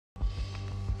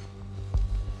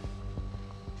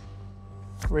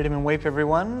Read 'em and weep,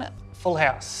 everyone. Full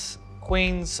house.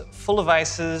 Queens, full of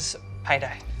aces,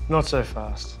 payday. Not so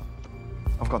fast.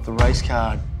 I've got the race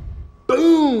card.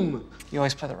 Boom! You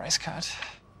always play the race card.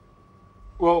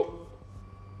 Well,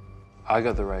 I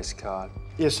got the race card.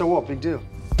 Yeah, so what? Big deal.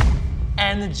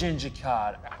 And the ginger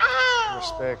card.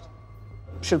 Respect.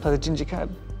 Should play the ginger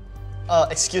card.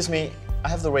 Excuse me, I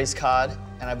have the race card,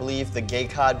 and I believe the gay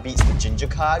card beats the ginger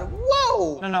card.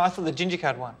 Whoa! No, I thought the ginger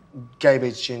card won. Gay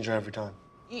beats ginger every time.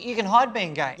 You can hide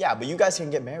being gay. Yeah, but you guys can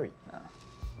get married.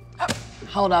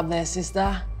 Hold up there,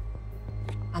 sister.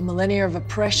 A millennia of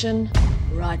oppression,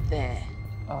 right there.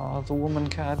 Oh, the woman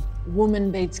card.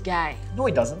 Woman beats gay. No,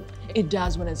 it doesn't. It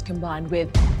does when it's combined with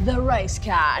the race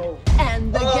card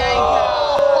and the gay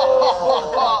card.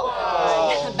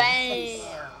 Bang!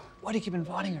 Why do you keep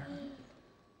inviting her?